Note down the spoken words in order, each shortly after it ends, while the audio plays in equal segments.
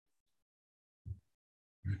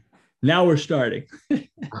Now we're starting.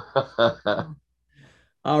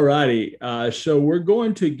 All righty. So we're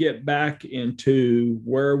going to get back into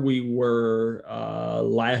where we were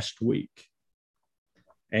last week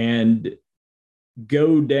and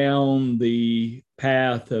go down the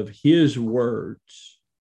path of his words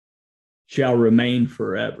shall remain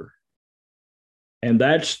forever. And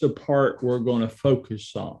that's the part we're going to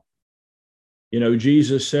focus on. You know,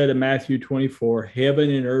 Jesus said in Matthew 24, heaven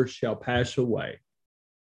and earth shall pass away,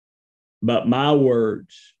 but my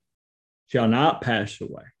words shall not pass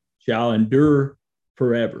away, shall endure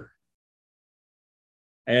forever.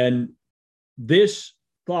 And this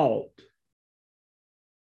thought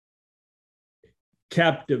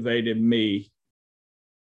captivated me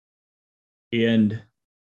in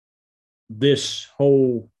this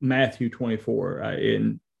whole Matthew 24.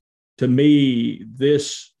 And to me,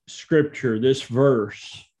 this scripture, this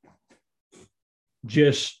verse,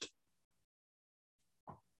 just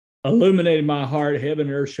illuminated my heart. Heaven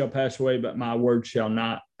and earth shall pass away, but my words shall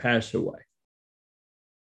not pass away.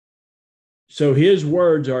 So his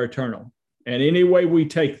words are eternal. And any way we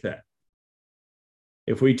take that,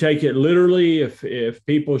 if we take it literally, if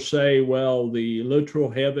people say, well, the literal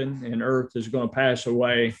heaven and earth is going to pass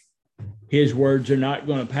away, his words are not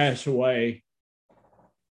going to pass away.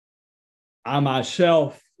 I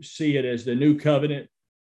myself see it as the new covenant,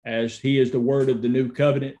 as he is the word of the new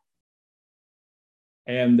covenant.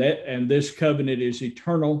 And this covenant is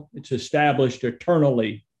eternal. It's established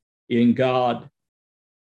eternally in God.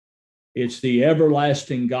 It's the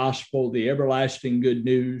everlasting gospel, the everlasting good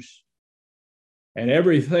news. And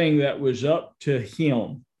everything that was up to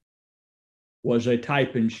him was a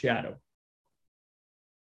type and shadow.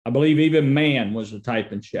 I believe even man was a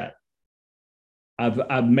type and shadow.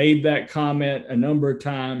 I've made that comment a number of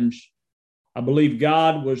times. I believe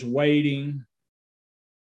God was waiting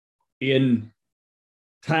in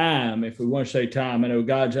time, if we want to say time. I know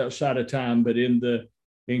God's outside of time, but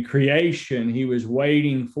in creation, he was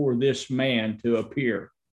waiting for this man to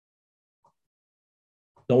appear,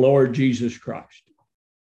 the Lord Jesus Christ,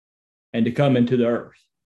 and to come into the earth.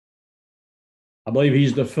 I believe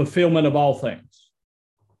he's the fulfillment of all things,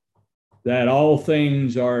 that all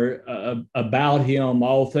things are about him,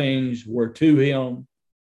 all things were to him.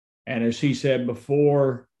 And as he said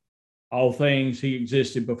before, all things, he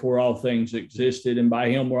existed before all things existed, and by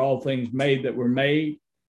him were all things made that were made.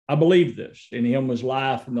 I believe this. In him was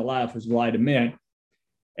life, and the life was the light of men.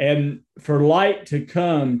 And for light to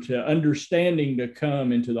come, to understanding to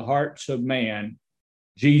come into the hearts of man,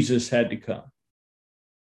 Jesus had to come.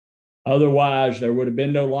 Otherwise, there would have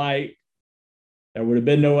been no light. There would have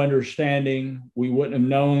been no understanding. We wouldn't have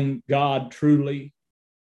known God truly.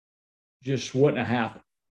 Just wouldn't have happened.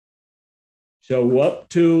 So up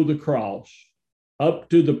to the cross, up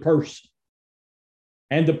to the person.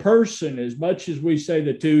 And the person, as much as we say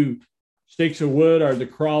the two sticks of wood are the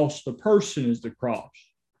cross, the person is the cross.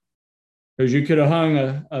 Because you could have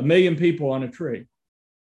hung a million people on a tree,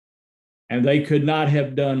 and they could not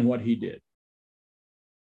have done what he did.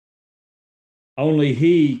 Only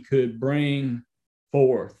he could bring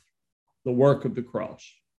forth the work of the cross.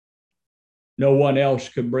 No one else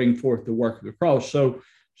could bring forth the work of the cross. So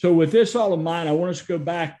with this all in mind, I want us to go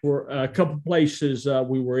back for a couple places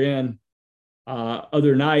we were in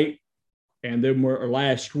other night, and then we're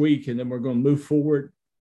last week, and then we're going to move forward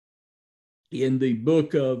in the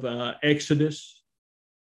book of Exodus,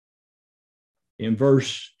 in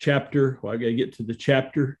chapter. Well, I got to get to the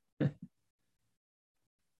chapter.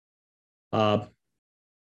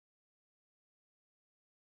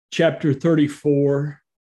 Chapter 34.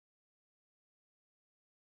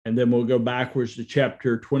 And then we'll go backwards to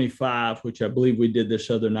chapter 25, which I believe we did this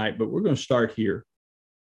other night, but we're going to start here.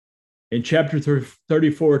 In chapter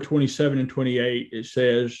 34, 27 and 28, it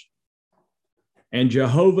says, and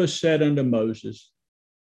Jehovah said unto Moses,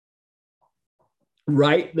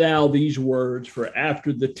 write thou these words, for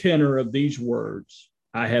after the tenor of these words,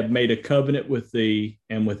 I have made a covenant with thee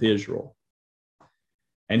and with Israel.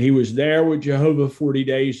 And he was there with Jehovah 40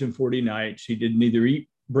 days and 40 nights. He did neither eat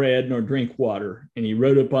bread nor drink water. And he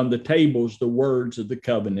wrote upon the tables the words of the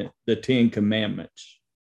covenant, the 10 commandments.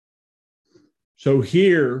 So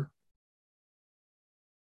here,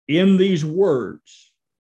 in these words,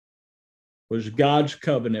 was God's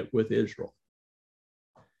covenant with Israel.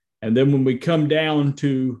 And then when we come down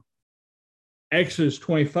to Exodus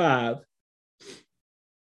 25,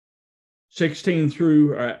 16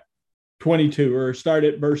 through 22, or start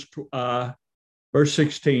at verse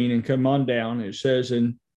 16 and come on down. It says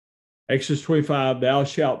in Exodus 25, thou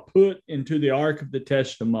shalt put into the ark of the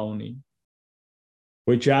testimony,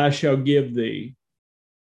 which I shall give thee,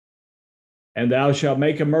 And thou shalt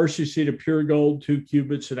make a mercy seat of pure gold, 2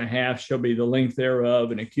 cubits and a half shall be the length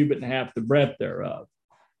thereof, and a cubit and a half the breadth thereof.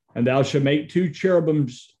 And thou shalt make 2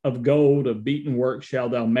 cherubims of gold, of beaten work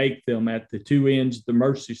shalt thou make them at the 2 ends of the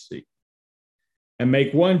mercy seat. And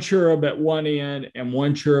make 1 cherub at one end, and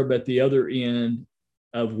 1 cherub at the other end.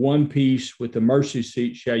 Of one piece with the mercy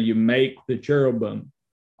seat shall you make the cherubim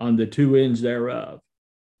on the 2 ends thereof.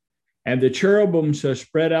 And the cherubim shall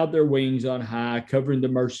spread out their wings on high, covering the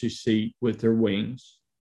mercy seat with their wings,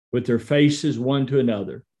 with their faces one to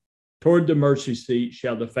another. Toward the mercy seat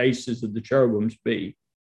shall the faces of the cherubims be.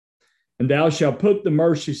 And thou shalt put the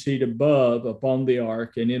mercy seat above upon the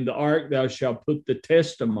ark, and in the ark thou shalt put the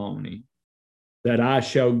testimony that I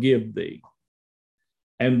shall give thee.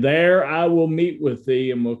 And there I will meet with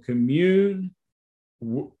thee and will commune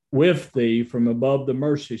with thee from above the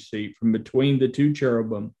mercy seat, from between the 2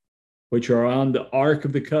 cherubim, which are on the ark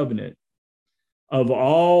of the covenant, of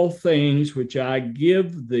all things which I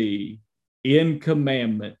give thee in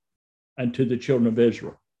commandment unto the children of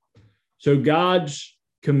Israel. So God's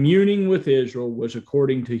communing with Israel was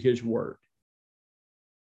according to his word.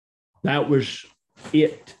 That was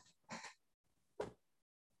it.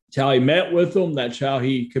 That's how he met with them. That's how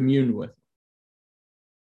he communed with them.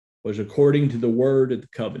 Was according to the word of the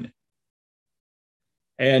covenant.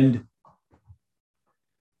 And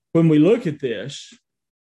when we look at this,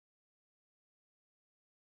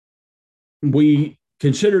 we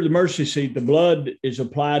consider the mercy seat. The blood is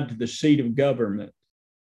applied to the seat of government.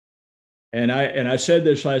 And I said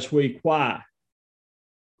this last week. Why?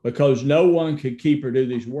 Because no one could keep or do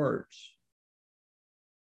these words.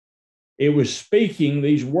 It was speaking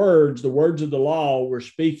these words, the words of the law were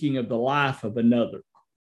speaking of the life of another.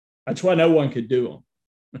 That's why no one could do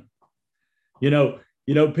them. You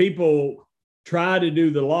know, people try to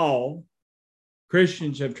do the law.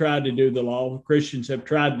 Christians have tried to do the law. Christians have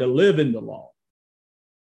tried to live in the law.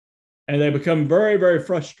 And they become very, very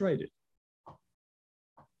frustrated.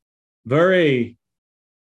 Very,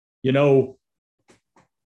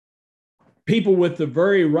 people with the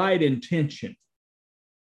very right intention,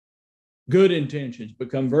 good intentions,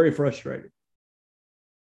 become very frustrated.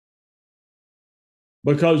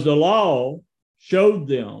 Because the law showed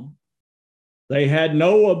them they had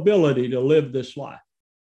no ability to live this life.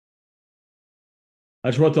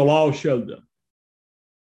 That's what the law showed them.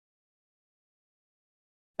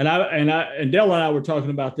 And Dell and I were talking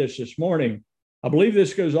about this morning. I believe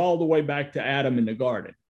this goes all the way back to Adam in the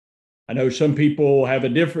garden. I know some people have a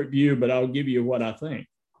different view, but I'll give you what I think.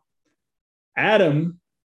 Adam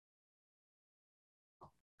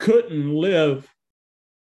couldn't live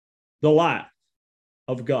the life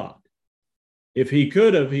of God. If he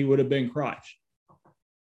could have, he would have been Christ.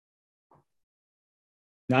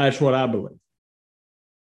 Now, that's what I believe.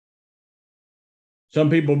 Some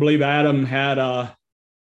people believe Adam had a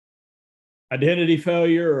identity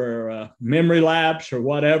failure or a memory lapse or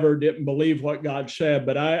whatever, didn't believe what God said.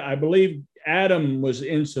 But I believe Adam was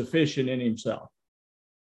insufficient in himself.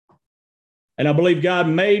 And I believe God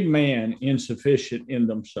made man insufficient in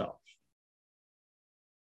themselves.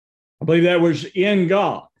 I believe that was in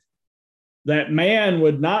God, that man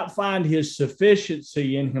would not find his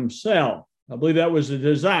sufficiency in himself. I believe that was the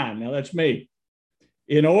design. Now, that's me.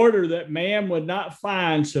 In order that man would not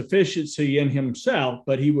find sufficiency in himself,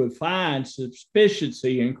 but he would find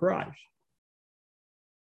sufficiency in Christ.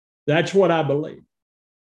 That's what I believe.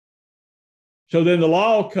 So then the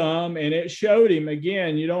law come and it showed him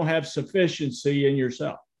again, you don't have sufficiency in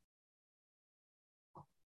yourself.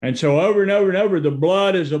 And so over and over and over, the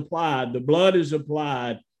blood is applied. The blood is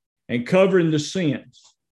applied and covering the sins.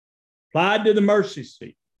 Applied to the mercy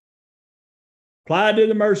seat. Applied to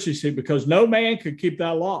the mercy seat because no man could keep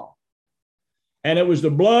that law. And it was the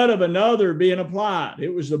blood of another being applied. It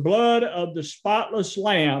was the blood of the spotless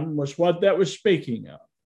lamb was what that was speaking of.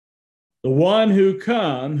 The one who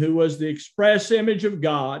come, who was the express image of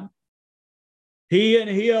God, he and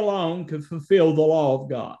he alone could fulfill the law of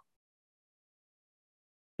God.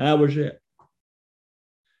 That was it.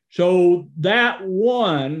 So that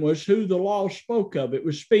one was who the law spoke of. It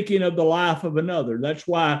was speaking of the life of another. That's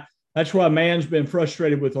why man's been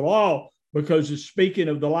frustrated with the law, because it's speaking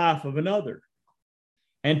of the life of another.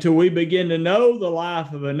 Until we begin to know the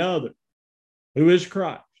life of another, who is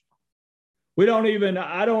Christ. I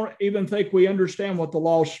don't even think we understand what the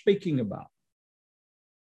law is speaking about.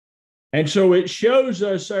 And so it shows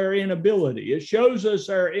us our inability. It shows us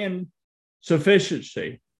our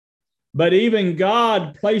insufficiency. But even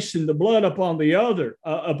God placing the blood upon the altar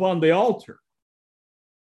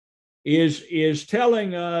is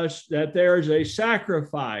telling us that there is a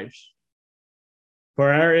sacrifice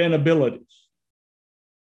for our inabilities.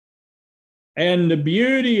 And the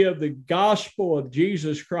beauty of the gospel of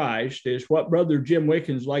Jesus Christ is what Brother Jim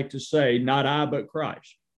Wickens liked to say, not I, but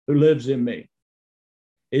Christ, who lives in me,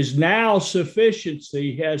 is now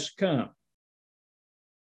sufficiency has come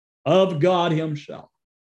of God himself.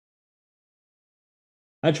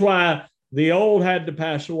 That's why the old had to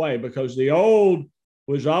pass away, because the old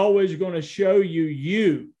was always going to show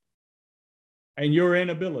you and your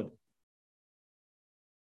inability.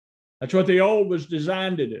 That's what the old was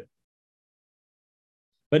designed to do.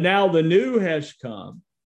 But now the new has come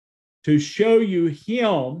to show you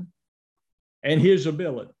him and his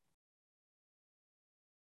ability.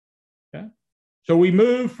 Okay? So we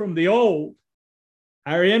move from the old,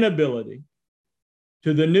 our inability,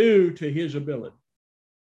 to the new, to his ability.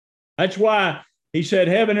 That's why he said,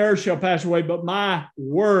 heaven and earth shall pass away, but my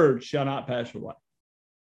word shall not pass away.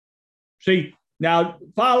 See, now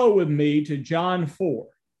follow with me to John 4.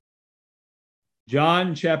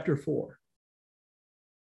 John chapter 4.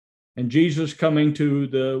 And Jesus coming to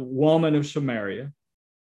the woman of Samaria.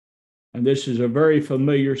 And this is a very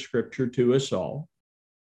familiar scripture to us all.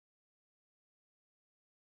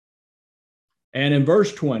 And in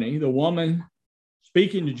verse 20, the woman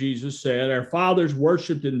speaking to Jesus said, our fathers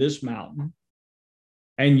worshiped in this mountain.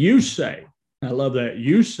 And you say, I love that,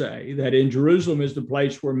 you say that in Jerusalem is the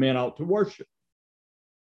place where men ought to worship.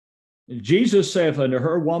 And Jesus saith unto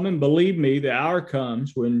her, woman, believe me, the hour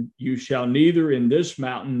comes when you shall neither in this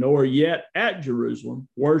mountain nor yet at Jerusalem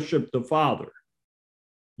worship the Father.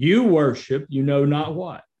 You worship, you know not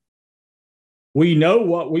what. We know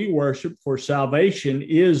what we worship, for salvation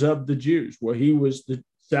is of the Jews. Well, he was the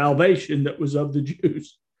salvation that was of the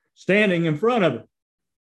Jews, standing in front of it.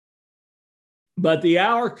 But the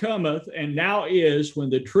hour cometh, and now is, when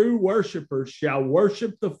the true worshipers shall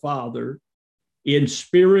worship the Father in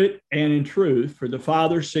spirit and in truth, for the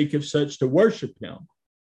Father seeketh such to worship him.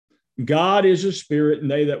 God is a spirit, and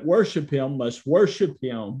they that worship him must worship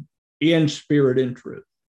him in spirit and truth.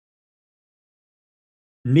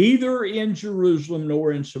 Neither in Jerusalem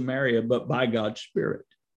nor in Samaria, but by God's Spirit.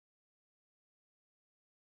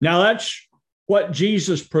 Now that's what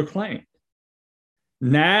Jesus proclaimed.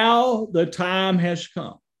 Now the time has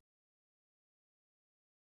come.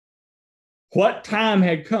 What time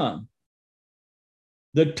had come?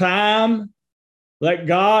 The time that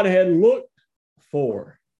God had looked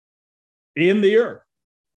for in the earth.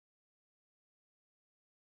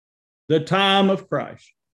 The time of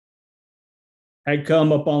Christ had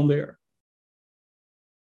come upon the earth.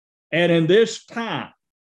 And in this time,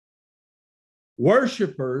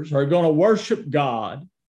 worshipers are going to worship God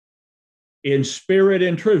in spirit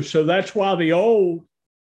and truth. So that's why the old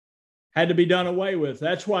had to be done away with.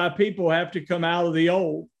 That's why people have to come out of the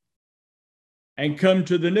old and come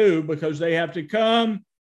to the new, because they have to come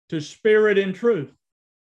to spirit and truth.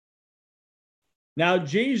 Now,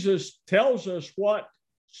 Jesus tells us what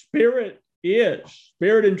spirit is,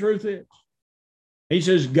 spirit and truth is. He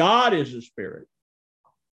says, God is a spirit.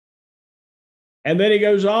 And then he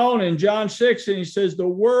goes on in John 6 and he says, the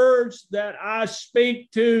words that I speak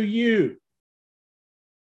to you,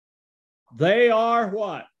 they are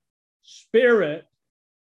what? Spirit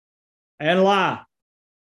and life.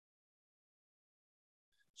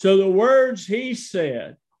 So the words he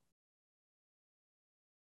said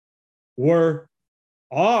are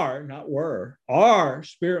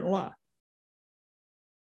spirit and life.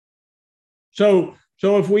 So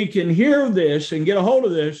if we can hear this and get a hold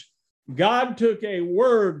of this, God took a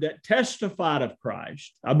word that testified of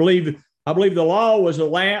Christ. I believe the law was a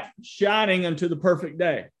lamp shining unto the perfect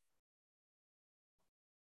day.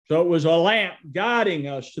 So it was a lamp guiding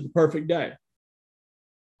us to the perfect day.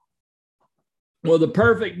 Well, the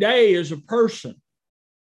perfect day is a person,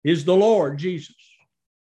 is the Lord Jesus.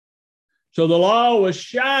 So the law was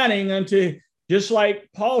shining unto, just like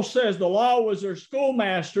Paul says, the law was their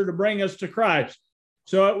schoolmaster to bring us to Christ.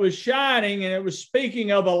 So it was shining and it was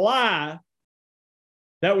speaking of a lie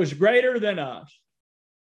that was greater than us,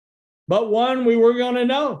 but one we were going to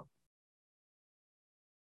know.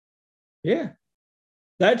 Yeah,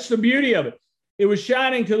 that's the beauty of it. It was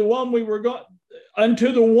shining to the one we were going,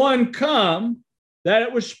 unto the one come that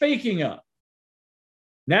it was speaking of.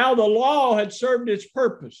 Now the law had served its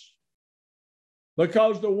purpose,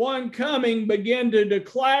 because the one coming began to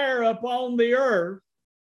declare upon the earth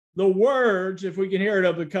the words, if we can hear it,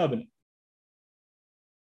 of the covenant.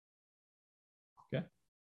 Okay.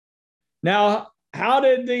 Now, how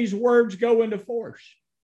did these words go into force?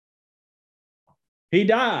 He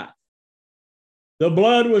died. The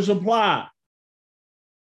blood was applied.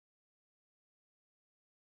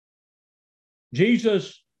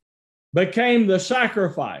 Jesus became the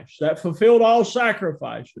sacrifice that fulfilled all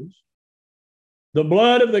sacrifices. The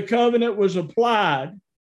blood of the covenant was applied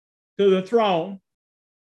to the throne,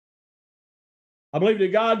 I believe, to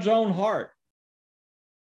God's own heart.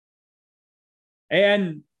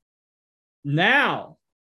 And now,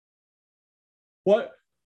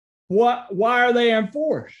 why are they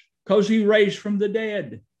enforced? Because he raised from the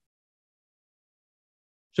dead.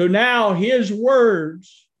 So now his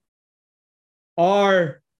words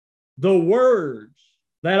are the words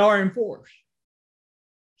that are enforced.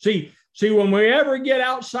 See, when we ever get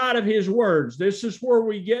outside of his words, this is where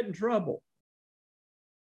we get in trouble.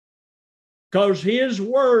 Because his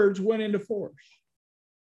words went into force.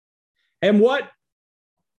 And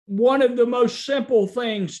one of the most simple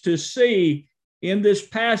things to see in this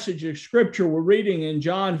passage of scripture we're reading in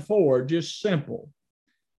John 4, just simple.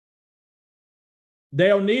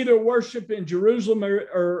 They'll neither worship in Jerusalem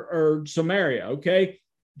or Samaria, okay?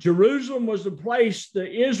 Jerusalem was the place the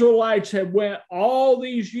Israelites had went all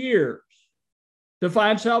these years to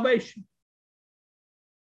find salvation.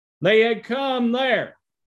 They had come there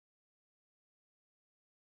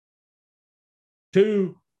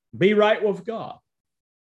to be right with God,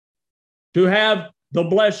 to have the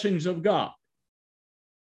blessings of God.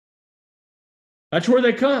 That's where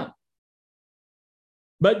they come.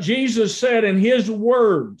 But Jesus said in his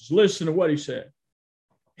words, listen to what he said.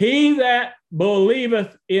 He that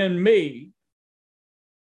believeth in me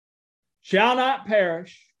shall not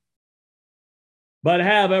perish, but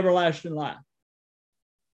have everlasting life.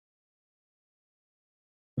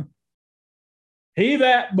 He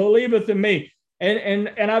that believeth in me. And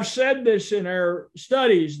I've said this in our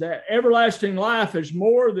studies, that everlasting life is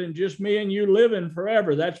more than just me and you living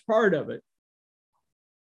forever. That's part of it.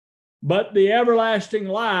 But the everlasting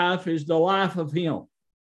life is the life of him,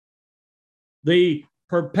 the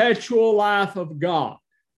perpetual life of God.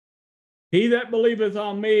 He that believeth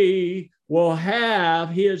on me will have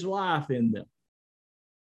his life in them,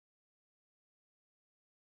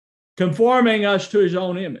 conforming us to his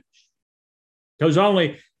own image, because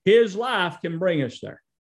only his life can bring us there.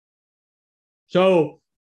 So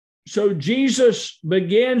Jesus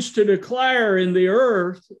begins to declare in the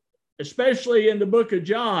earth, especially in the book of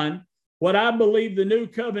John, what I believe the new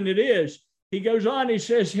covenant is. He goes on, he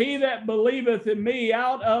says, he that believeth in me,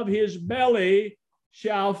 out of his belly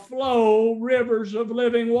shall flow rivers of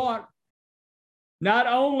living water. Not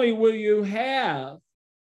only will you have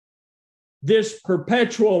this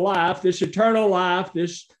perpetual life, this eternal life,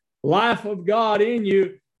 this life of God in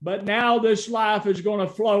you, but now this life is going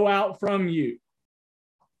to flow out from you.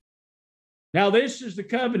 Now, this is the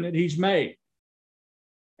covenant he's made.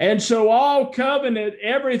 And so all covenant,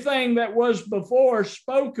 everything that was before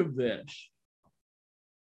spoke of this,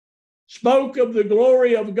 spoke of the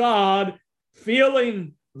glory of God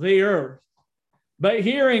filling the earth. But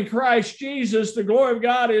here in Christ Jesus, the glory of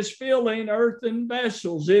God is filling earthen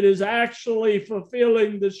vessels. It is actually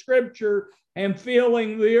fulfilling the scripture and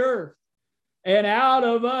filling the earth. And out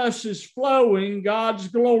of us is flowing God's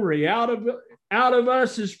glory. Out of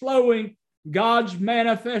us is flowing God's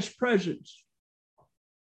manifest presence.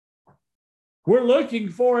 We're looking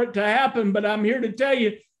for it to happen, but I'm here to tell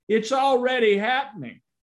you, it's already happening.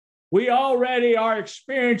 We already are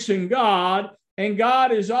experiencing God, and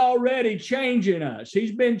God is already changing us.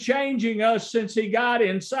 He's been changing us since he got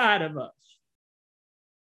inside of us.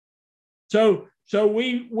 So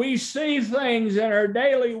we see things in our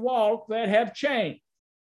daily walk that have changed.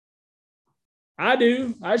 I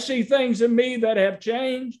do. I see things in me that have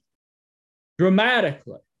changed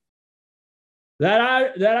dramatically. That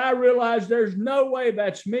I realize there's no way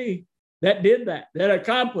that's me that did that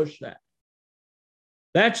accomplished that.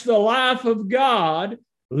 That's the life of God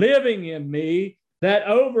living in me that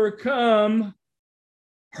overcome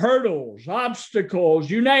hurdles, obstacles,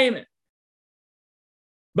 you name it.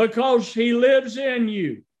 Because he lives in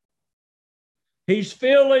you. He's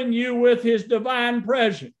filling you with his divine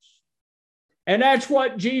presence. And that's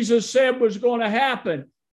what Jesus said was going to happen.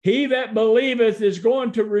 He that believeth is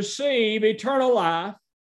going to receive eternal life,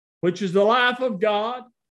 which is the life of God.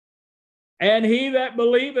 And he that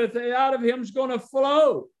believeth, out of him is going to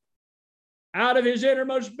flow out of his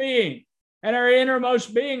innermost being. And our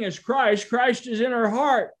innermost being is Christ. Christ is in our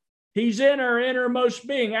heart. He's in our innermost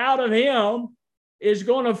being. Out of him is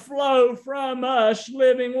going to flow from us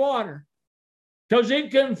living water, because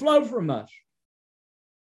it couldn't flow from us.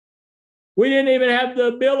 We didn't even have the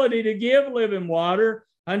ability to give living water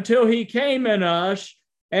until he came in us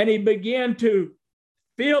and he began to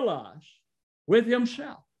fill us with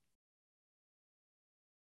himself.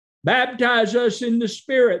 Baptize us in the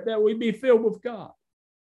Spirit that we be filled with God.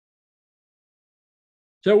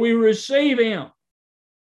 So we receive him.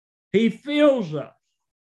 He fills us.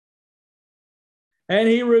 and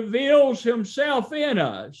he reveals himself in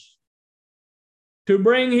us to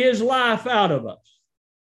bring his life out of us.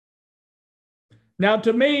 Now,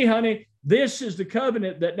 to me, honey, this is the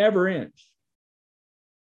covenant that never ends.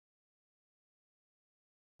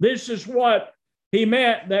 This is what he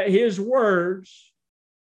meant, that his words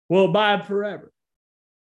will abide forever.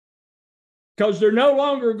 Because they're no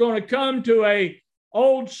longer going to come to an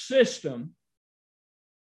old system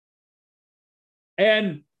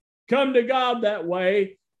and come to God that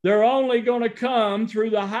way. They're only going to come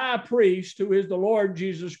through the high priest, who is the Lord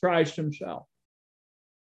Jesus Christ himself.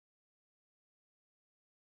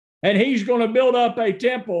 And he's going to build up a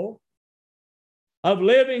temple of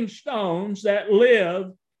living stones that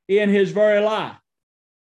live in his very life.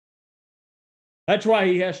 That's why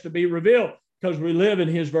he has to be revealed, because we live in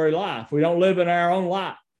his very life. We don't live in our own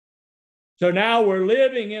life. So now we're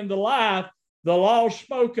living in the life the law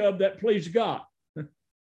spoke of that pleased God.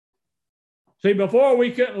 See, before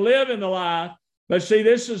we couldn't live in the life, but see,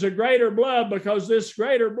 this is a greater blood, because this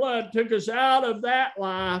greater blood took us out of that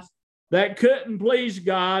life that couldn't please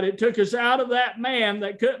God. It took us out of that man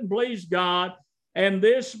that couldn't please God. And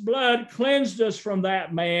this blood cleansed us from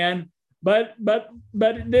that man. But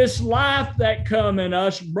this life that come in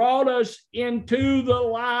us brought us into the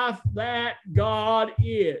life that God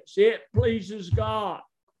is. It pleases God.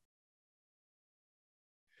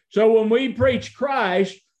 So when we preach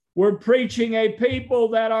Christ, we're preaching a people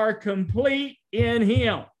that are complete in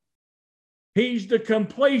him. He's the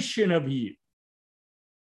completion of you.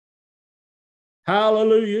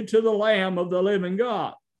 Hallelujah to the Lamb of the living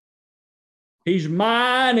God. He's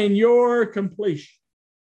mine and your completion.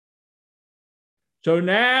 So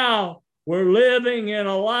now we're living in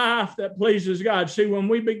a life that pleases God. See, when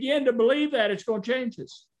we begin to believe that, it's going to change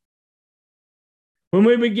us. When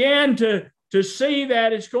we begin to see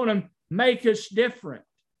that, it's going to make us different.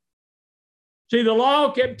 See, the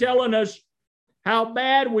law kept telling us how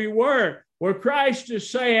bad we were, where Christ is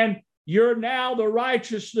saying, you're now the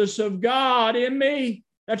righteousness of God in me.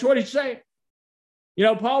 That's what he's saying. You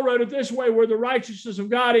know, Paul wrote it this way, we're the righteousness of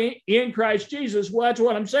God in Christ Jesus. Well, that's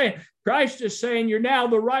what I'm saying. Christ is saying, you're now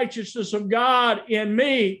the righteousness of God in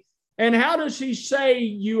me. And how does he say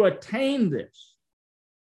you attain this?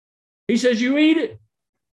 He says, you eat it.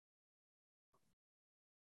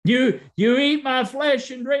 You eat my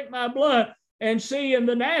flesh and drink my blood. And see, in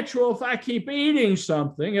the natural, if I keep eating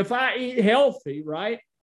something, if I eat healthy, right?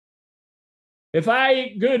 If I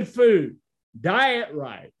eat good food, diet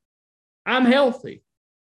right, I'm healthy.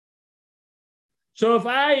 So if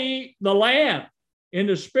I eat the lamb in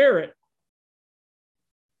the spirit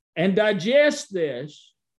and digest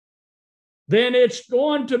this, then it's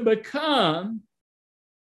going to become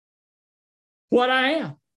what I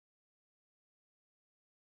am.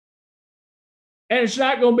 And it's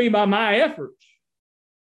not going to be by my efforts.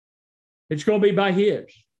 It's going to be by his.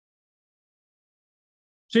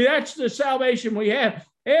 See, that's the salvation we have.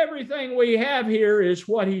 Everything we have here is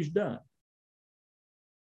what he's done.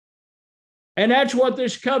 And that's what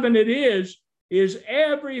this covenant is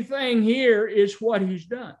everything here is what he's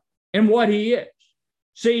done and what he is.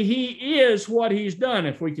 See, he is what he's done,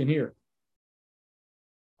 if we can hear it.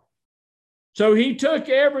 So he took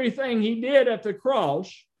everything he did at the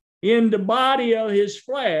cross in the body of his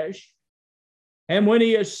flesh, and when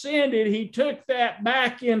he ascended, he took that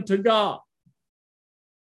back into God.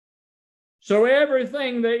 So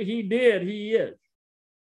everything that he did, he is.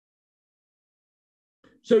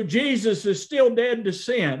 So Jesus is still dead to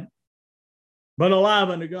sin, but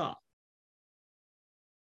alive unto God.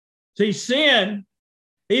 See, sin,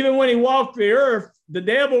 even when he walked the earth, the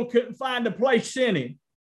devil couldn't find a place in him.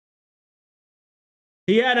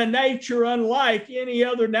 He had a nature unlike any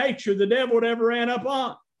other nature the devil would ever ran up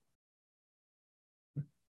on.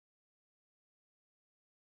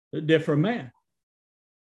 A different man.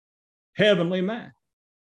 Heavenly man.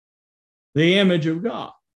 The image of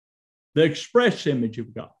God. The express image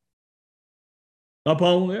of God.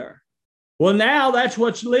 Upon the earth. Well, now that's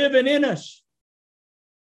what's living in us.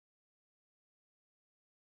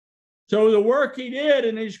 So the work he did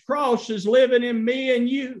in his cross is living in me and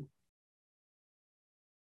you.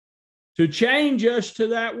 To change us to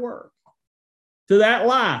that work, to that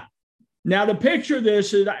life. Now, the picture of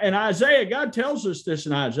this is in Isaiah. God tells us this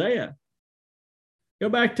in Isaiah. Go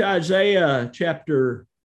back to Isaiah chapter,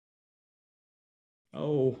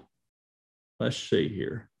 let's see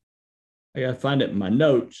here. I got to find it in my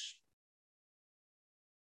notes.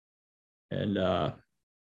 And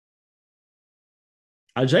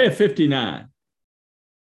Isaiah 59.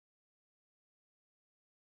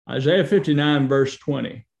 Isaiah 59, verse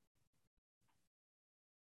 20.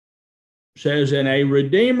 Says, and a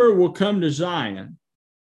redeemer will come to Zion,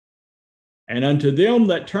 And unto them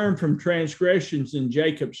that turn from transgressions in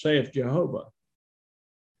Jacob, saith Jehovah.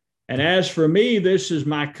 And as for me, this is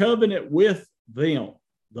my covenant with them,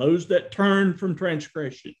 those that turn from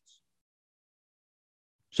transgressions.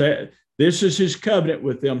 So this is his covenant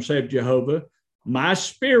with them, saith Jehovah. My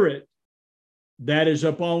spirit that is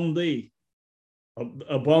upon thee,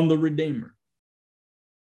 upon the Redeemer,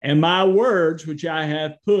 and my words which I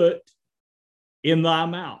have put in thy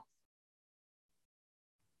mouth.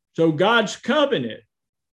 So God's covenant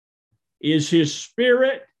is his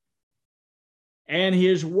spirit and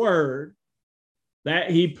his word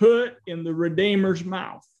that he put in the Redeemer's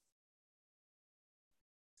mouth.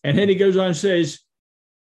 And then he goes on and says,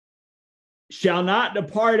 shall not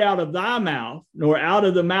depart out of thy mouth, nor out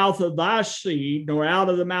of the mouth of thy seed, nor out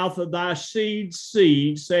of the mouth of thy seed's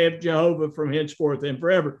seed, saith Jehovah, from henceforth and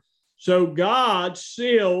forever. So God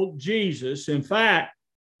sealed Jesus. In fact,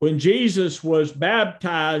 when Jesus was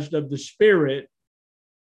baptized of the Spirit,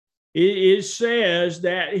 it says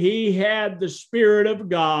that he had the Spirit of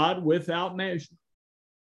God without measure.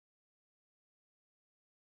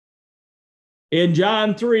 In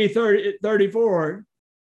John 3:34,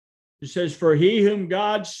 it says, for he whom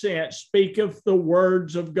God sent speaketh the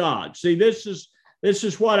words of God. See, this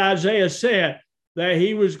is what Isaiah said, that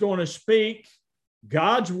he was going to speak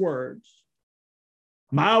God's words.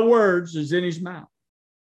 My words is in his mouth.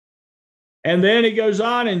 And then he goes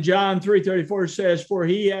on in John 3:34, says, for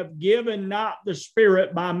he hath given not the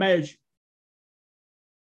Spirit by measure.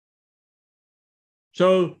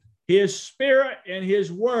 So his Spirit and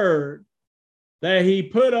his word that he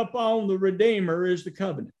put upon the Redeemer is the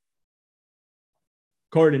covenant,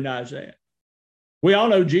 according to Isaiah. We all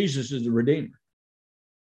know Jesus is the Redeemer.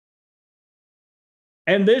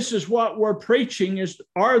 And this is what we're preaching,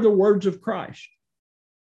 are the words of Christ.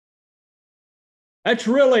 That's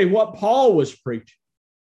really what Paul was preaching.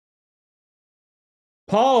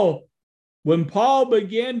 When Paul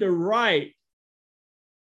began to write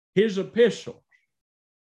his epistles,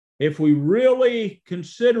 if we really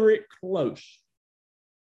consider it close,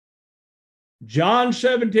 John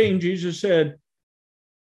 17, Jesus said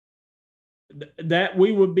that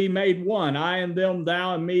we would be made one, I and them,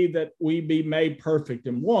 thou and me, that we be made perfect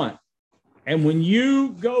in one. And when you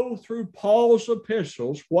go through Paul's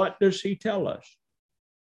epistles, what does he tell us?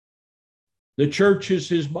 The church is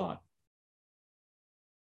his body.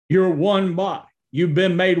 You're one body. You've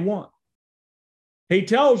been made one. He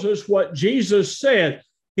tells us what Jesus said.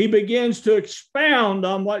 He begins to expound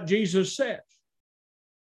on what Jesus says.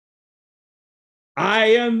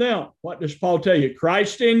 I and them. What does Paul tell you?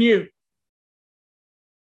 Christ in you.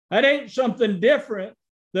 That ain't something different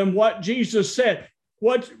than what Jesus said.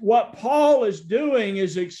 What Paul is doing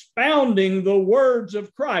is expounding the words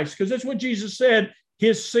of Christ, because that's what Jesus said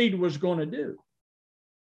his seed was going to do.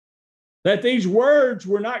 That these words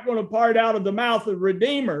were not going to part out of the mouth of the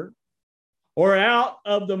Redeemer or out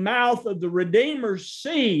of the mouth of the Redeemer's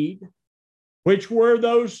seed, which were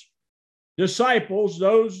those disciples,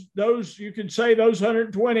 those you could say those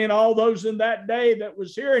 120 and all those in that day that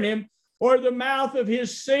was hearing him, or the mouth of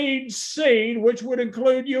his seed's seed, which would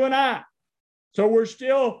include you and I. So we're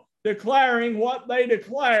still declaring what they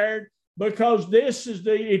declared, because this is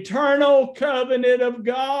the eternal covenant of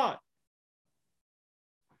God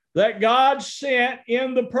that God sent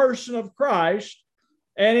in the person of Christ.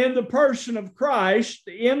 And in the person of Christ,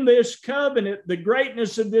 in this covenant, the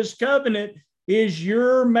greatness of this covenant is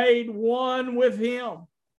you're made one with him.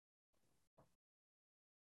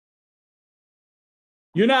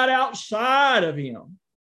 You're not outside of him.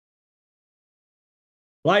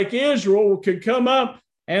 Like Israel could come up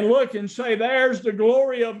and look and say, there's the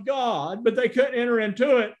glory of God, but they couldn't enter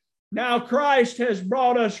into it. Now Christ has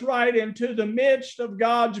brought us right into the midst of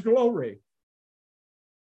God's glory.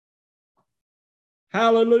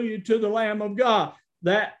 Hallelujah to the Lamb of God.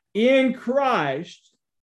 That in Christ,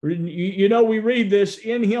 you know, we read this,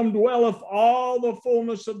 in him dwelleth all the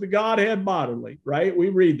fullness of the Godhead bodily, right? We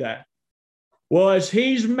read that. Well, as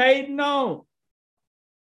he's made known,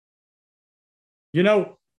 you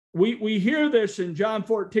know, we hear this in John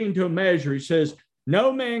 14 to a measure. He says,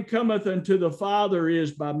 no man cometh unto the Father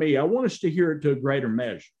is by me. I want us to hear it to a greater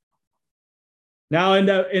measure. Now, in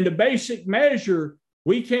the basic measure,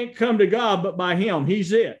 we can't come to God but by him.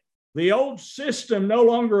 He's it. The old system no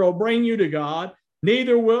longer will bring you to God,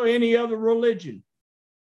 neither will any other religion.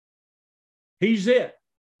 He's it.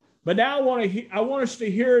 But now I want us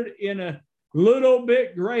to hear it in a little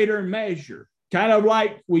bit greater measure, kind of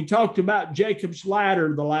like we talked about Jacob's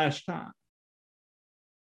ladder the last time.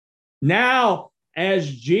 Now,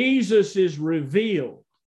 as Jesus is revealed,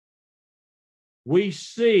 we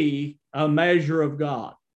see a measure of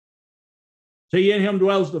God. See, in him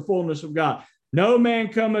dwells the fullness of God. No man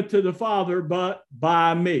cometh to the Father but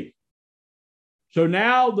by me. So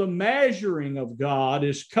now the measuring of God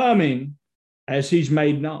is coming as he's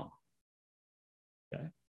made known.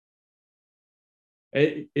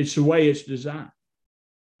 Okay? It's the way it's designed.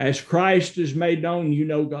 As Christ is made known, you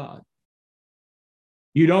know God.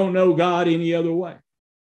 You don't know God any other way.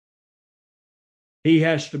 He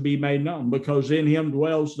has to be made known because in him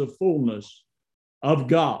dwells the fullness of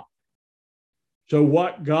God. So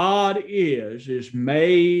what God is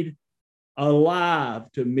made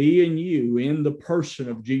alive to me and you in the person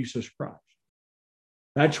of Jesus Christ.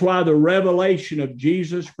 That's why the revelation of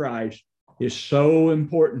Jesus Christ is so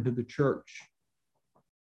important to the church.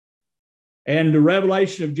 And the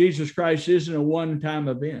revelation of Jesus Christ isn't a one-time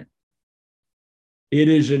event. It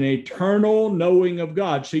is an eternal knowing of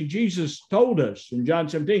God. See, Jesus told us in John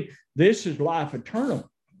 17, this is life eternal,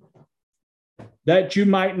 that you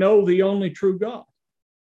might know the only true God.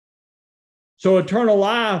 So eternal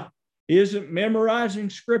life isn't memorizing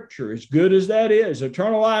scripture, as good as that is.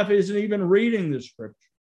 Eternal life isn't even reading the scripture,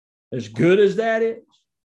 as good as that is.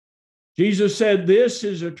 Jesus said, this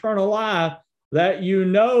is eternal life, that you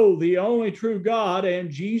know the only true God and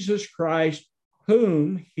Jesus Christ,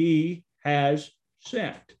 whom he has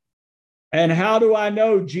sent. And how do I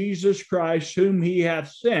know Jesus Christ, whom he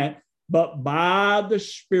hath sent? But by the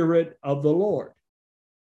Spirit of the Lord.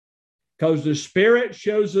 Because the Spirit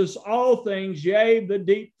shows us all things, yea, the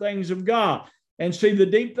deep things of God. And see, the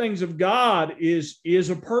deep things of God is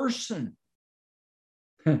a person.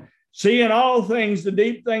 Seeing all things, the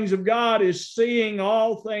deep things of God is seeing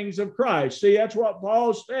all things of Christ. See, that's what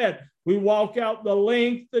Paul said. We walk out the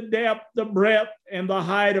length, the depth, the breadth, and the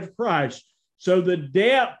height of Christ. So the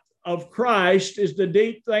depth of Christ is the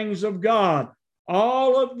deep things of God.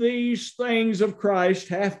 All of these things of Christ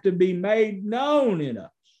have to be made known in us.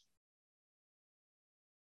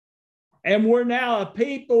 And we're now a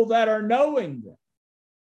people that are knowing them.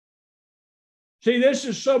 See, this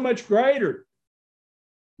is so much greater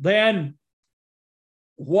than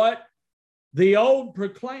what the old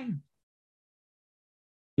proclaimed.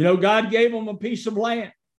 You know, God gave them a piece of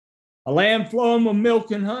land, a land flowing with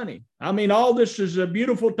milk and honey. I mean, all this is a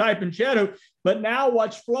beautiful type and shadow, but now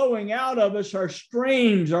what's flowing out of us are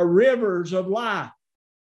streams, are rivers of life.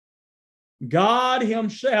 God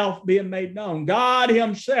himself being made known, God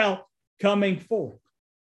himself coming forth.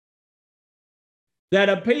 That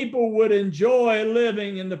a people would enjoy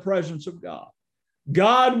living in the presence of God.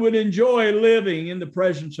 God would enjoy living in the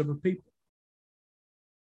presence of a people.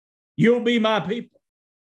 You'll be my people,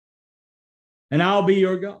 and I'll be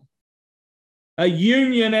your God. A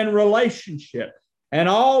union and relationship. And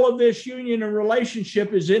all of this union and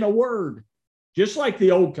relationship is in a word, just like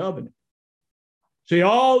the old covenant. See,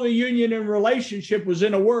 all the union and relationship was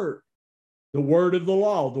in a word, the word of the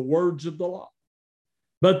law, the words of the law.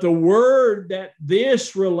 But the word that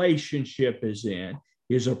this relationship is in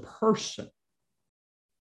is a person.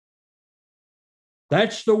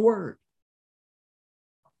 That's the word.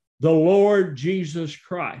 The Lord Jesus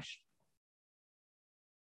Christ.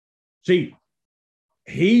 See,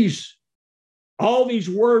 all these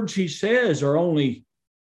words he says are only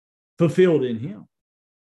fulfilled in him.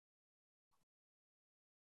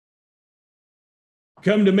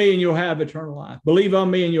 Come to me and you'll have eternal life. Believe on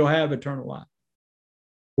me and you'll have eternal life.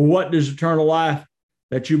 Well, what does eternal life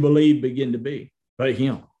that you believe begin to be? But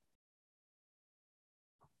him.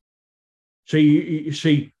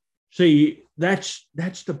 See, that's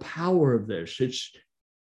the power of this.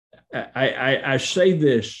 I say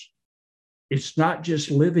this, it's not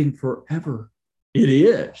just living forever. It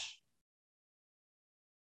is.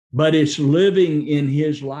 But it's living in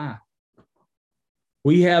his life.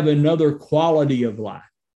 We have another quality of life.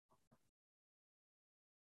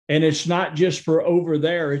 And it's not just for over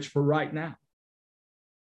there, it's for right now.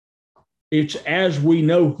 It's as we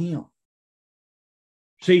know him.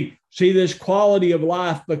 See, this quality of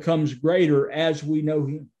life becomes greater as we know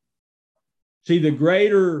him. See, the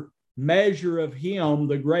greater measure of him,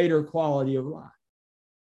 the greater quality of life.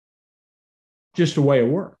 Just the way it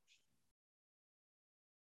works.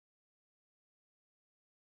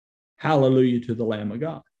 Hallelujah to the Lamb of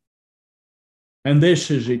God. And this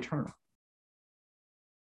is eternal.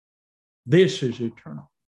 This is eternal.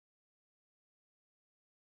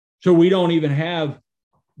 So we don't even have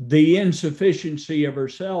the insufficiency of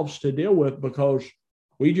ourselves to deal with because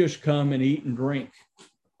we just come and eat and drink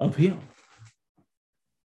of him.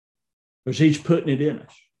 Because he's putting it in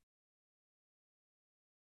us.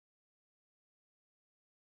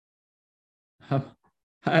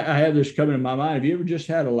 I have this coming in my mind. Have you ever just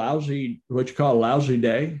had what you call a lousy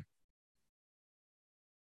day?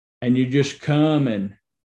 and you just come and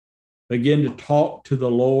begin to talk to the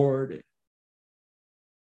Lord,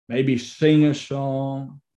 maybe sing a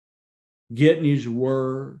song, get in His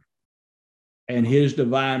Word, and His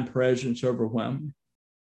divine presence overwhelm you?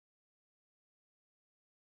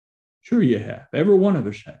 Sure you have. Every one of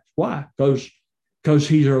us has. Why? Because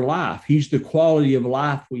He's our life. He's the quality of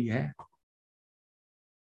life we have.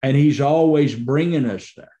 And He's always bringing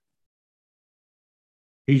us there.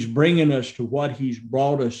 He's bringing us to what He's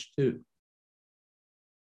brought us to,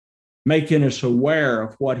 making us aware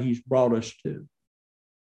of what He's brought us to,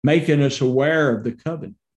 making us aware of the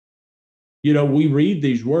covenant. You know, we read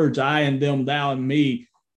these words, I and them, thou and me,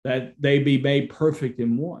 that they be made perfect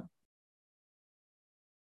in one.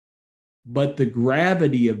 But the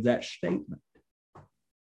gravity of that statement,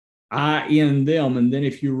 I in them, and then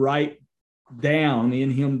if you write down,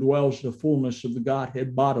 in Him dwells the fullness of the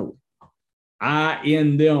Godhead bodily. I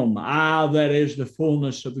in them, I that is the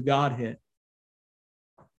fullness of the Godhead.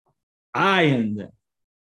 I in them.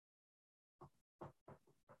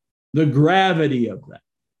 The gravity of that,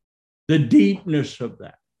 the deepness of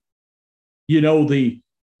that. You know, the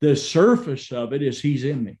surface of it is He's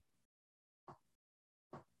in me.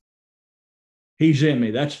 He's in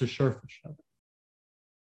me. That's the surface of it.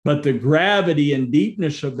 But the gravity and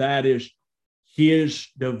deepness of that is His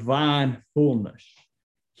divine fullness,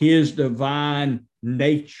 His divine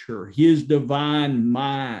nature, His divine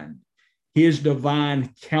mind, His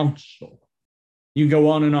divine counsel. You can go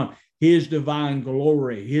on and on. His divine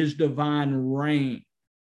glory, His divine reign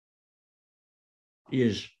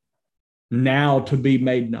is now to be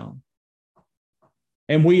made known.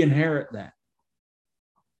 And we inherit that.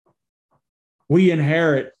 We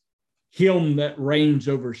inherit Him that reigns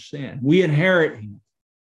over sin. We inherit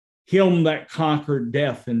Him that conquered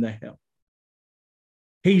death in the hell.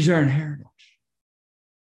 He's our inheritance.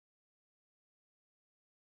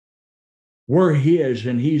 We're His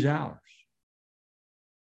and He's ours.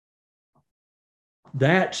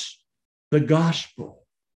 That's the gospel.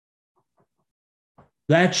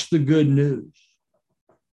 That's the good news.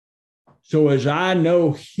 So as I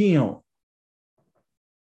know Him,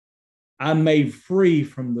 I'm made free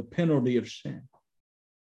from the penalty of sin.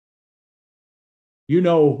 You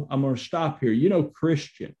know, I'm going to stop here. You know,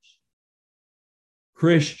 Christians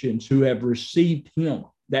who have received Him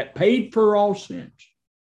that paid for all sins,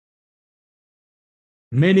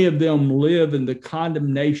 many of them live in the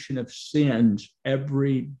condemnation of sins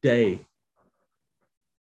every day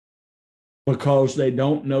because they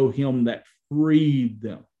don't know Him that freed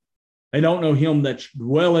them. They don't know Him that's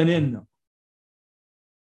dwelling in them.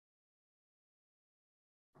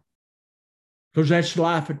 Because that's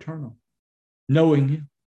life eternal, knowing Him.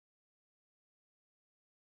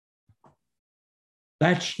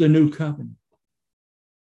 That's the new covenant,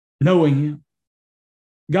 knowing Him.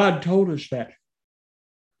 God told us that.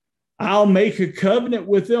 I'll make a covenant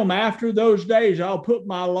with them after those days. I'll put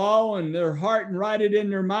my law in their heart and write it in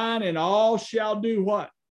their mind, and all shall do what?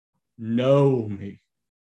 Know me.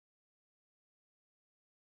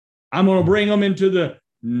 I'm going to bring them into the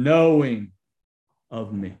knowing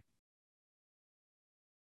of me.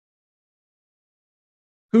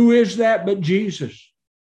 Who is that but Jesus?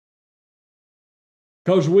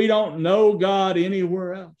 Because we don't know God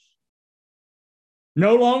anywhere else.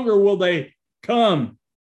 No longer will they come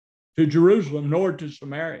to Jerusalem nor to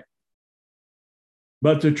Samaria.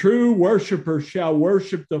 But the true worshipers shall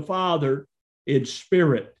worship the Father in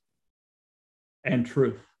spirit and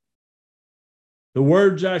truth. The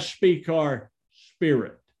words I speak are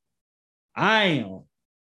spirit. I am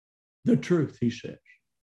the truth, He says.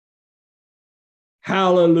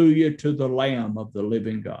 Hallelujah to the Lamb of the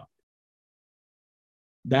living God.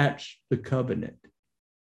 That's the covenant.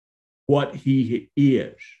 What He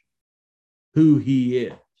is, who He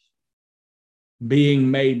is,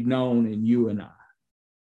 being made known in you and I.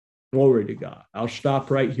 Glory to God. I'll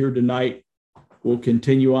stop right here tonight. We'll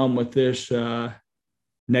continue on with this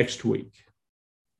next week.